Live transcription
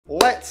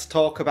let's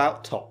talk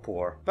about Top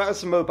War. That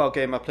was a mobile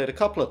game I played a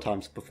couple of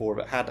times before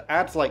that had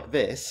ads like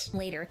this.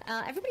 Later.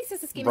 Everybody says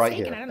this game Right is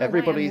fake, here. and I don't know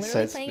Everybody why. I'm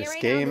says playing it this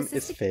right game now.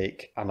 is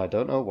fake, and I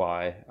don't know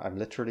why. I'm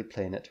literally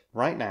playing it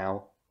right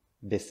now.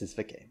 This is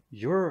the game.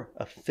 You're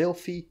a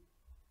filthy,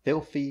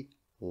 filthy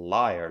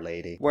liar,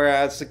 lady.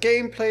 Whereas the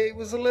gameplay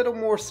was a little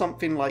more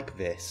something like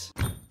this.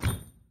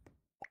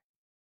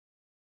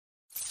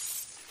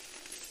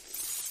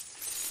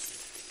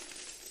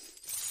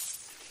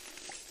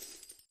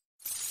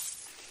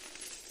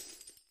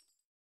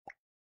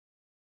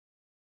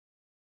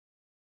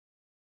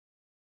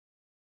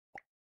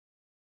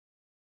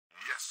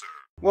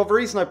 Well, the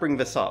reason I bring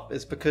this up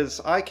is because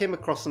I came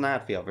across an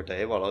ad the other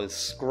day while I was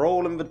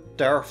scrolling the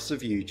dearths of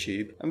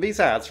YouTube, and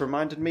these ads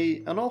reminded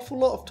me an awful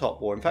lot of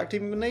Top War. In fact,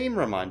 even the name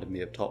reminded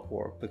me of Top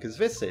War, because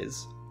this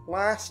is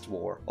Last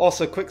War.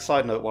 Also, quick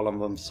side note while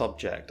I'm on the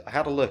subject, I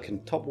had a look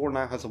and Top War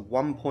now has a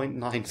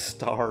 1.9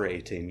 star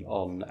rating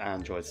on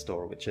Android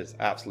Store, which is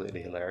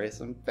absolutely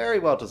hilarious and very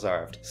well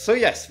deserved. So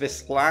yes,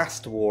 this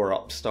Last War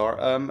upstart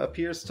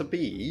appears to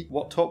be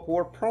what Top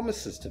War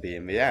promises to be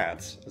in the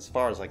ads, as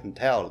far as I can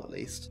tell at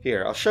least.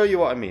 Here, I'll show you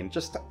what I mean.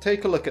 Just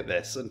take a look at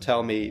this and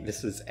tell me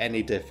this is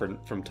any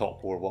different from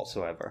Top War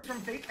whatsoever. From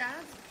fake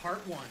ads,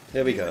 part 1.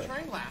 Here we go.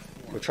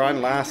 We're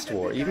trying Last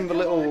War. Even the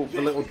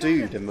little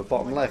dude in the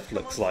bottom left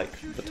looks like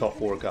the Top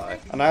War guy.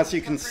 And as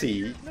you can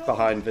see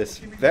behind this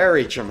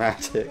very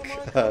dramatic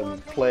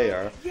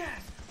player,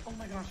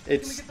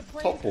 it's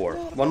Top War.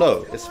 Well,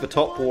 no, it's the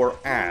Top War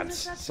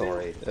ads.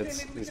 Sorry,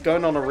 it's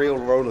going on a real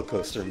roller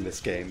coaster in this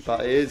game,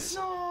 but it is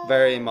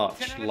very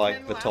much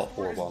like the Top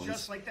War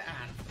ones.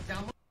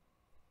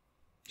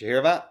 Did you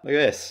hear that? Look at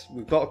this.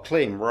 We've got a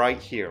claim right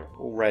here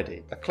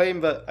already. A claim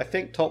that I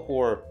think Top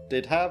War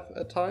did have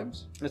at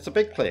times. It's a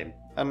big claim.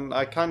 And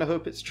I kind of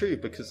hope it's true,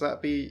 because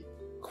that'd be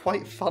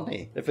quite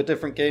funny if a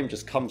different game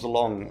just comes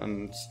along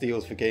and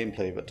steals the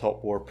gameplay that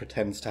Top War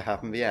pretends to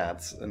have in the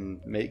ads and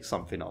makes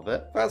something of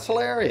it. That's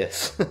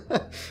hilarious.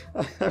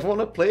 I want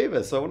to play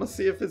this. I want to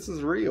see if this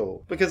is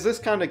real. Because this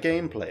kind of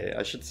gameplay,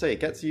 I should say,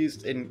 gets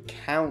used in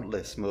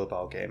countless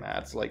mobile game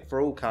ads, like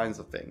for all kinds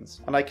of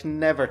things. And I can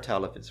never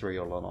tell if it's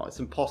real or not. It's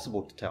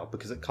impossible to tell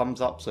because it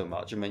comes up so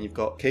much. And then you've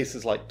got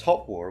cases like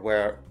Top War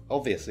where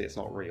obviously it's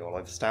not real.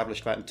 I've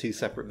established that in 2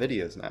 separate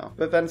videos now.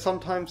 But then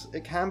sometimes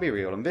it can be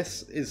real, and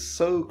this is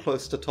so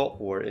close to Top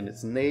War in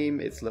its name,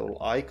 its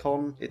little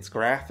icon, its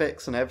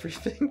graphics and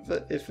everything,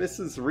 that if this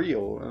is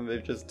real and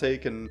they've just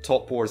taken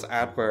Top War's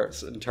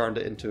adverts and turned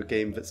it into a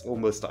game that's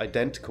almost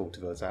identical to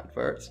those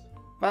adverts,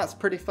 that's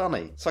pretty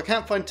funny. So I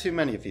can't find too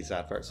many of these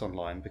adverts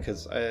online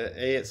because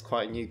A, it's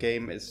quite a new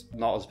game, it's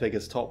not as big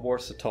as Top War,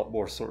 so Top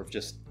War sort of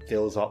just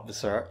fills up the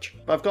search.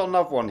 But I've got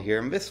another one here,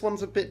 and this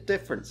one's a bit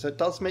different, so it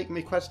does make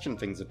me question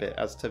things a bit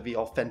as to the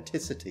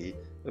authenticity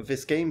of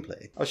this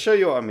gameplay. I'll show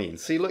you what I mean.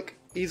 See, look,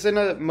 he's in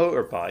a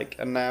motorbike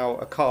and now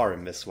a car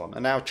in this one,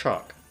 and now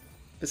truck.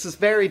 This is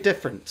very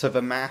different to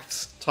the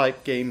maths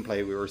type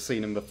gameplay we were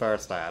seeing in the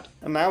first ad.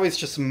 And now he's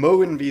just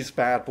mowing these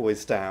bad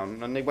boys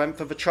down, and they went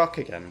for the truck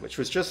again, which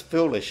was just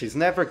foolish. He's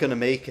never going to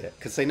make it,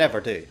 because they never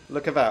do.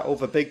 Look at that, all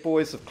the big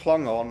boys have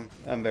clung on,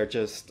 and they're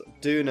just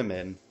doing him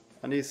in.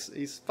 And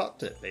he's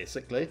fucked it,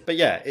 basically. But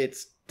yeah,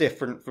 it's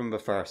different from the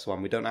first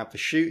one. We don't have the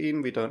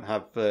shooting, we don't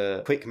have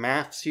the quick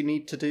maths you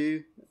need to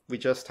do. We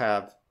just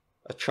have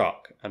a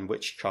truck, and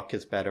which truck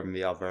is better than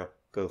the other,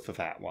 go for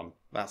that one.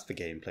 That's the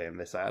gameplay in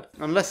this ad.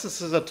 Unless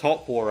this is a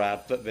Top War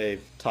ad that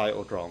they've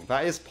titled wrong.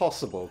 That is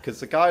possible, because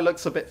the guy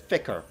looks a bit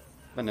thicker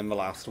than in the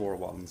Last War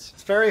ones.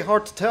 It's very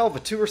hard to tell, the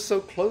two are so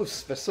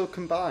close, they're so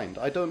combined,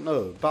 I don't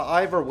know. But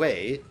either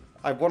way,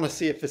 I want to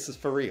see if this is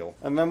for real.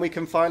 And then we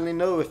can finally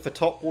know if the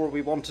Top War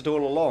we wanted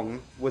all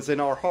along was in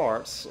our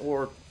hearts,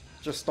 or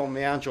just on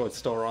the Android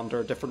store under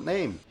a different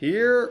name.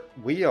 Here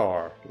we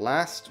are.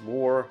 Last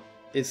War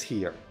is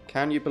here.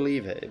 Can you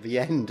believe it? The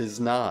end is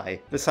nigh.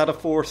 This had a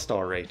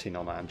 4-star rating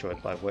on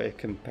Android, by the way,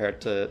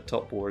 compared to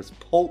Top War's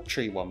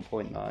paltry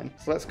 1.9.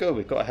 So let's go.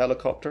 We've got a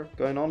helicopter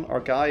going on. Our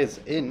guy is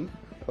in.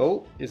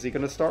 Oh, is he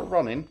going to start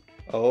running?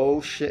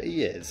 Oh shit,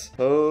 he is.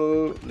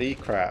 Holy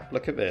crap.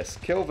 Look at this.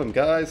 Kill them,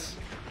 guys.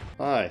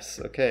 Nice.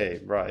 Okay,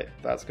 right.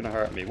 That's going to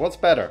hurt me. What's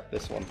better?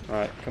 This one.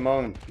 Right, come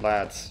on,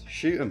 lads.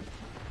 Shoot them.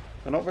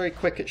 They're not very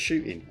quick at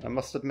shooting, I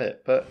must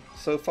admit, but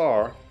so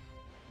far,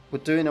 we're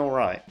doing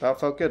alright. That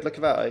felt good. Look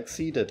at that. I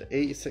exceeded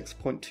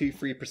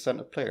 86.23%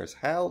 of players.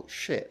 How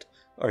shit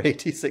are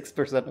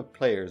 86% of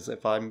players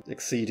if I'm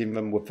exceeding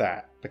them with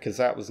that? Because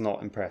that was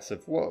not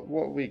impressive. What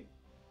we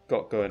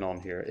got going on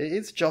here? It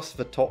is just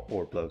the Top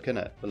War bloke, isn't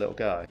it? The little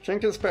guy. Do you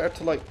think it's better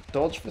to, like,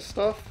 dodge the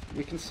stuff?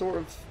 We can sort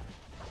of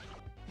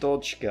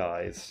dodge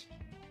guys.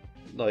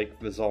 Like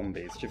the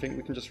zombies. Do you think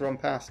we can just run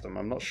past them?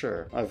 I'm not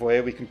sure. Either way,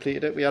 we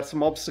completed it. We had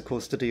some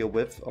obstacles to deal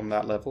with on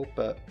that level,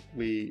 but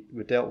we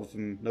dealt with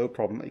them no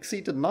problem.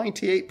 Exceeded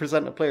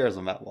 98% of players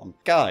on that one.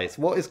 Guys,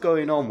 what is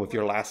going on with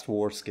your Last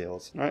War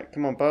skills? Alright,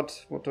 come on, bud.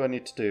 What do I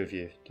need to do with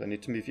you? Do I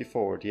need to move you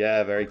forward?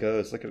 Yeah, there he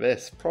goes. Look at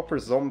this. Proper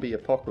zombie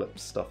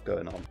apocalypse stuff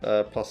going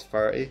on. Plus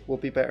 30 will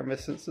be better in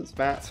this instance.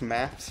 That's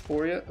maths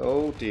for you.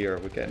 Oh dear,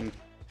 we're getting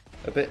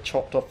a bit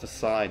chopped off the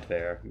side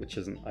there, which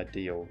isn't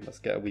ideal. Let's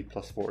get a wee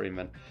plus 14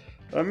 then.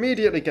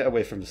 Immediately get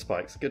away from the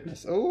spikes.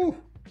 Goodness. Oh,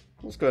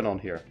 what's going on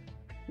here?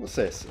 What's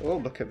this? Oh,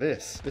 look at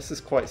this. This is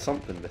quite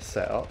something, this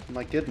setup.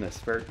 My goodness,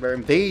 they're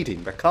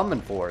invading. They're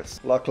coming for us.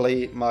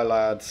 Luckily, my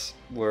lads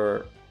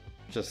were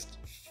just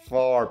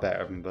far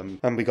better than them,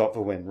 and we got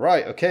the win.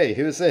 Right, okay,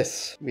 who is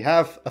this? We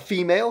have a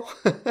female,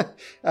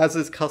 as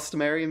is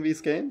customary in these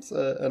games.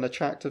 An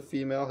attractive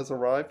female has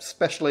arrived.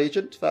 Special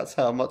agent, that's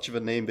how much of a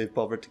name they've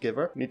bothered to give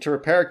her. Need to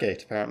repair a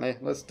gate, apparently.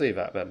 Let's do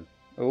that then.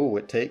 Oh,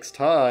 it takes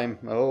time.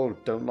 Oh,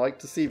 don't like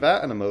to see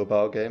that in a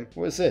mobile game.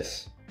 What is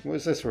this? What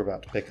is this we're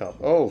about to pick up?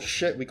 Oh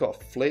shit, we got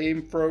a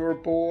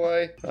flamethrower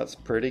boy. That's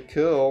pretty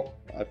cool.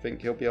 I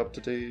think he'll be able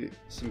to do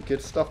some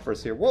good stuff for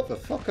us here. What the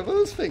fuck are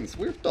those things?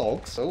 We're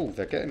dogs. Oh,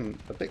 they're getting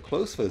a bit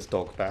close, those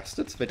dog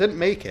bastards. They didn't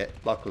make it,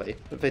 luckily.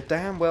 But they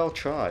damn well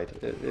tried.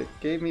 It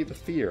gave me the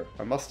fear,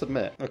 I must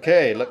admit.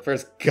 Okay, look,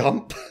 there's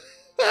Gump.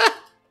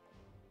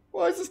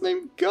 Why is his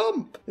name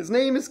Gump? His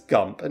name is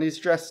Gump and he's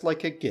dressed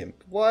like a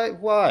gimp. Why,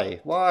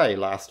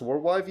 Last War?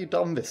 Why have you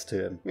done this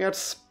to him? We had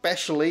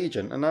Special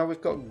Agent and now we've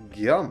got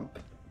Gump.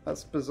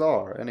 That's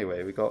bizarre.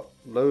 Anyway, we got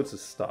loads of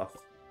stuff.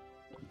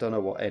 Don't know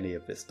what any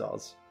of this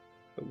does,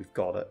 but we've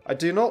got it. I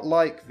do not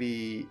like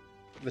the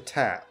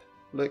tap.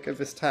 Look at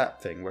this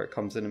tap thing where it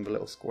comes in the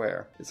little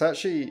square. It's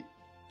actually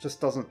just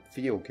doesn't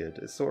feel good.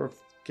 It's sort of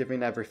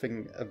giving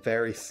everything a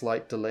very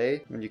slight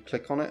delay when you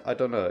click on it. I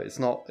don't know. It's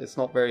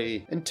not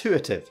very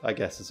intuitive, I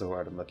guess is the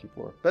word I'm looking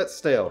for. But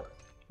still,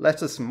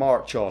 let us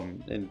march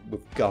on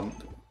with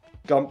Gump.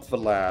 Gump the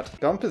lad.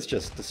 Gump is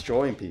just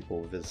destroying people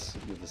with his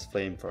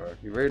flamethrower.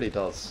 He really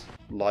does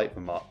light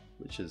them up,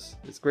 which is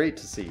it's great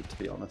to see, to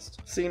be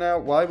honest. See now,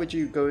 why would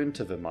you go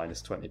into the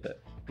minus 20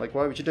 bit? Like,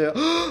 why would you do it?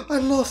 I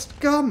lost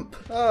Gump!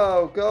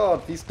 Oh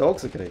god, these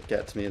dogs are gonna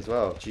get to me as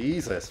well.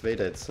 Jesus, they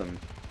did some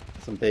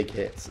big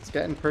hits. It's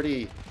getting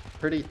pretty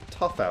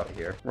tough out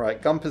here. Right,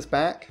 Gump is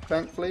back,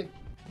 thankfully.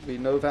 We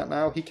know that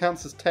now. He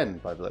counts as 10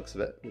 by the looks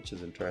of it, which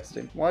is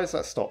interesting. Why is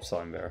that stop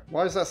sign there?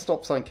 Why is that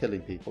stop sign killing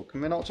people?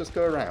 Can we not just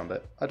go around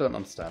it? I don't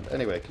understand.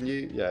 Anyway, can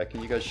you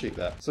guys shoot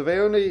that? So they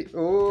only,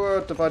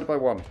 divided by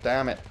 1.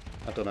 Damn it.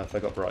 I don't know if I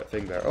got the right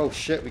thing there. Oh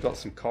shit, we got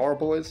some car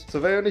boys. So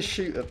they only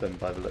shoot at them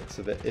by the looks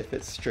of it if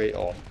it's straight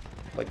on,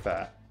 like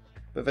that.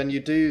 But then you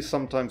do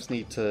sometimes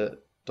need to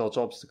dodge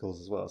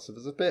obstacles as well, so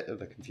there's a bit of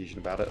a confusion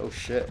about it. Oh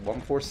shit,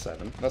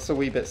 147. That's a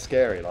wee bit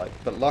scary, like.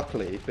 But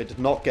luckily, they did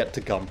not get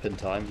to Gump in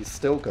time. He's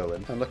still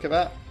going. And look at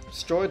that.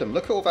 Destroyed him.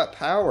 Look at all that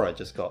power I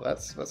just got.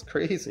 That's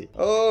crazy.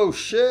 Oh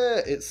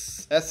shit,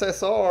 it's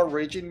SSR,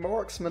 Raging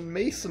Marksman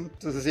Mason.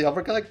 Does the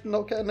other guy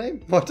not get a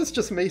name? Why does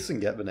just Mason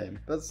get the name?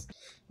 That's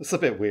a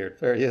bit weird.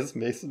 There he is,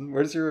 Mason.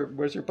 Where's your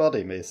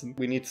buddy, Mason?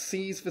 We need to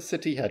seize the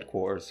city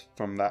headquarters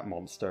from that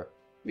monster.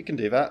 We can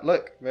do that.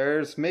 Look,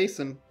 there's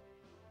Mason.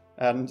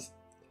 And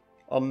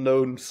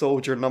unknown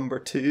soldier number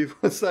 2.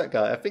 What's that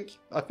guy?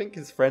 I think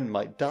his friend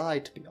might die,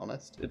 to be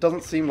honest. It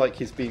doesn't seem like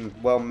he's been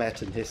well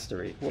met in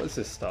history. What is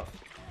this stuff?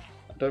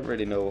 I don't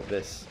really know what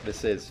this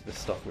is, this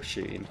stuff we're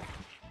shooting.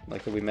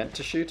 Like, are we meant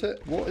to shoot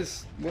it? What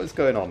is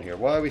going on here?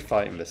 Why are we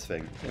fighting this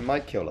thing? It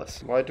might kill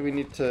us. Why do we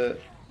need to...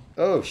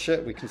 Oh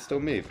shit, we can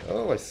still move.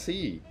 Oh, I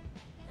see.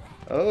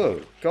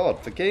 Oh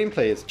god, the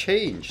gameplay has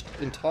changed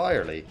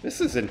entirely. This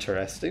is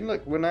interesting.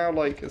 Look, we're now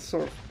like, it's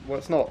sort of, well,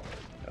 it's not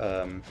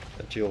a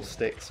dual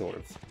stick sort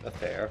of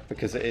affair,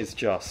 because it is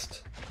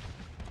just,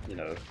 you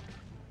know,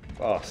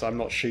 so I'm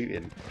not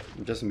shooting,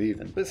 I'm just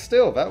moving. But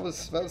still, that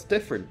was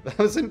different. That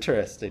was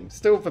interesting.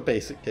 Still the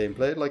basic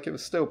gameplay, like it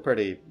was still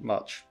pretty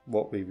much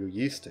what we were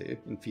used to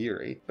in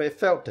theory, but it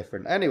felt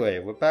different. Anyway,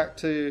 we're back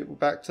to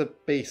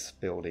base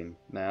building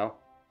now,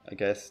 I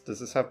guess.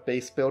 Does this have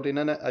base building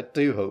in it? I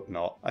do hope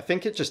not. I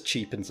think it just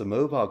cheapens a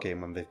mobile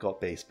game when they've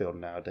got base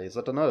building nowadays.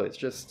 I don't know, it's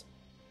just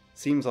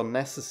seems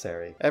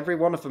unnecessary. Every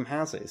one of them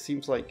has it. It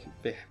seems like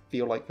they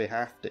feel like they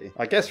have to.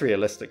 I guess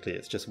realistically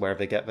it's just where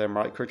they get their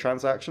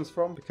microtransactions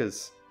from,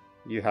 because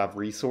you have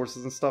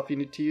resources and stuff you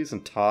need to use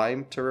and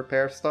time to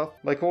repair stuff.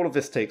 Like, all of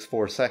this takes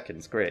 4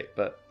 seconds, great,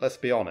 but let's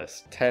be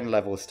honest, 10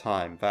 levels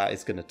time, that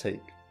is going to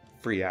take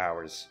 3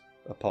 hours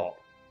a pop,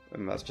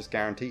 and that's just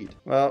guaranteed.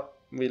 Well,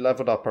 we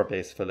leveled up our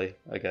base fully,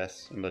 I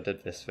guess, and I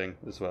did this thing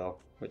as well,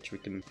 which we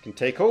can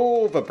take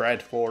all the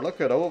bread for.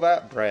 Look at all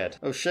that bread.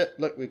 Oh shit,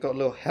 look, we've got a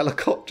little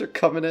helicopter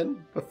coming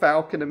in. The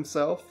Falcon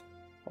himself.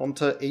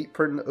 Onto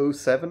Apron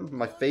 07,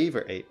 my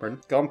favourite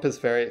apron. Gump is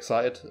very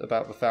excited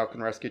about the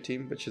Falcon rescue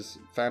team, which is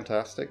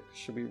fantastic.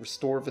 Should we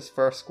restore this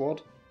first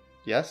squad?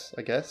 Yes,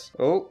 I guess.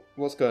 Oh,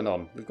 what's going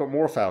on? We've got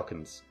more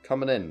Falcons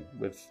coming in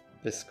with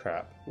this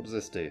crap. What does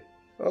this do?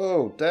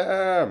 Oh,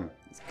 damn!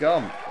 It's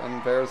Gump,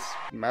 and there's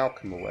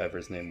Malcolm, or whatever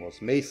his name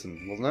was.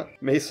 Mason, wasn't it?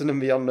 Mason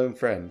and the unknown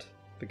friend.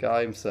 The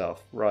guy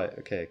himself. Right,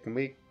 okay, can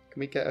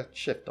we get a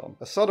shift on?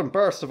 A sudden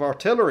burst of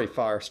artillery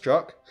fire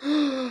struck.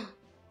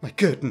 My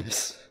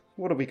goodness.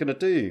 What are we gonna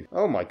do?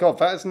 Oh my god,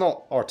 that is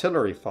not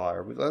artillery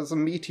fire. That is a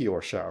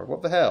meteor shower.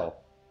 What the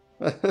hell?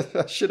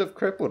 That should have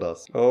crippled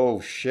us.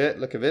 Oh shit,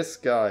 look at this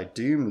guy.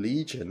 Doom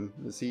Legion.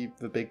 Is he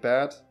the big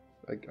bad?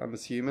 I'm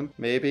assuming.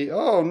 Maybe.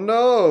 Oh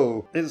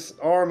no! His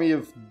army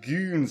of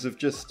goons have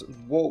just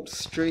walked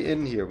straight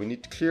in here. We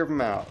need to clear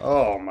them out.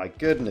 Oh my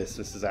goodness,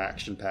 this is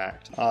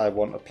action-packed. I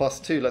want a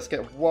 +2. Let's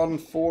get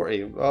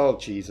 140. Oh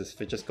Jesus,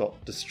 they just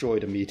got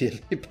destroyed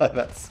immediately by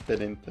that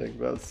spinning thing.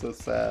 That was so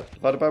sad.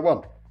 Divided by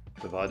 1.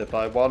 Divided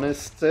by 1 is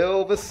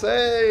still the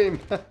same.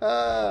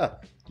 Haha!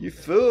 You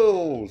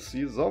fools!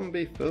 You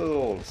zombie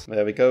fools!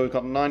 There we go, we've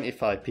got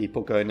 95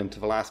 people going into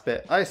the last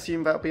bit. I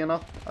assume that'll be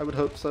enough. I would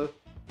hope so.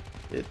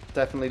 It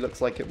definitely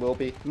looks like it will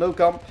be. No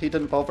Gump, he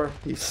didn't bother.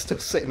 He's still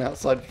sitting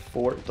outside the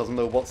fort, doesn't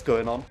know what's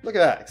going on. Look at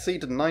that,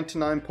 exceeded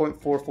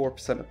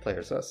 99.44% of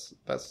players.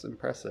 That's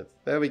impressive.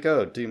 There we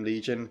go, Doom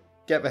Legion.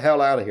 Get the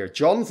hell out of here.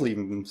 John's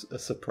leaving a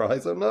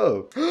surprise, oh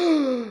no.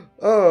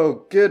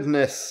 Oh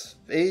goodness,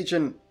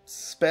 Agent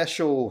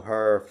Special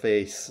her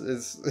face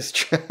is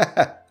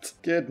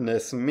trapped.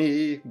 Goodness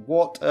me,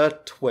 what a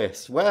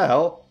twist.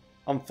 Well,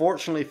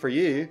 unfortunately for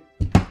you,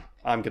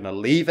 I'm gonna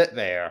leave it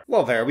there.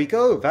 Well, there we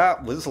go.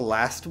 That was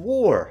Last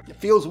War. It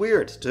feels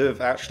weird to have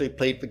actually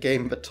played the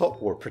game that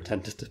Top War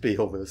pretended to be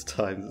all those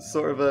times. It's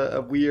sort of a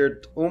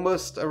weird,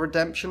 almost a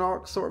redemption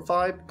arc sort of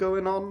vibe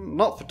going on.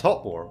 Not for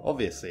Top War,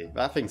 obviously.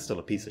 That thing's still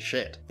a piece of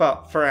shit.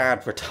 But for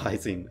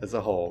advertising as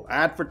a whole,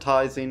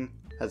 advertising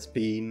has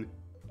been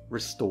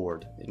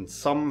restored in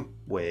some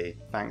way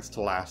thanks to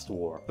Last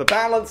War. The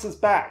balance is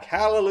back.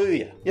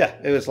 Hallelujah. Yeah,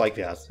 it was like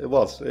that. It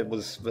was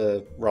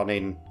the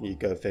running you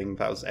go thing.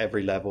 That was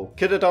every level.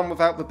 Could have done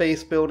without the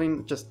base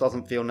building. Just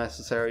doesn't feel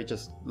necessary.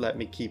 Just let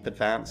me keep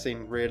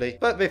advancing, really.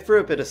 But they threw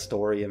a bit of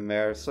story in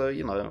there, so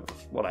you know,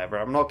 whatever.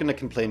 I'm not going to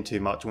complain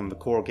too much when the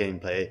core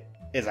gameplay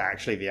is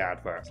actually the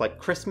advert. It's like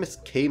Christmas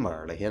came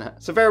early,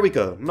 innit? So there we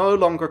go. No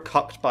longer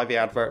cucked by the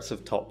adverts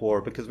of Top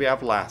War because we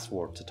have Last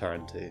War to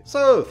turn to.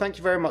 So thank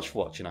you very much for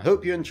watching. I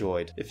hope you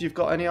enjoyed. If you've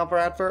got any other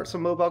adverts or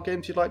mobile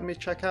games you'd like me to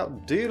check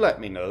out, do let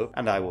me know,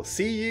 and I will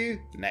see you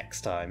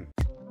next time.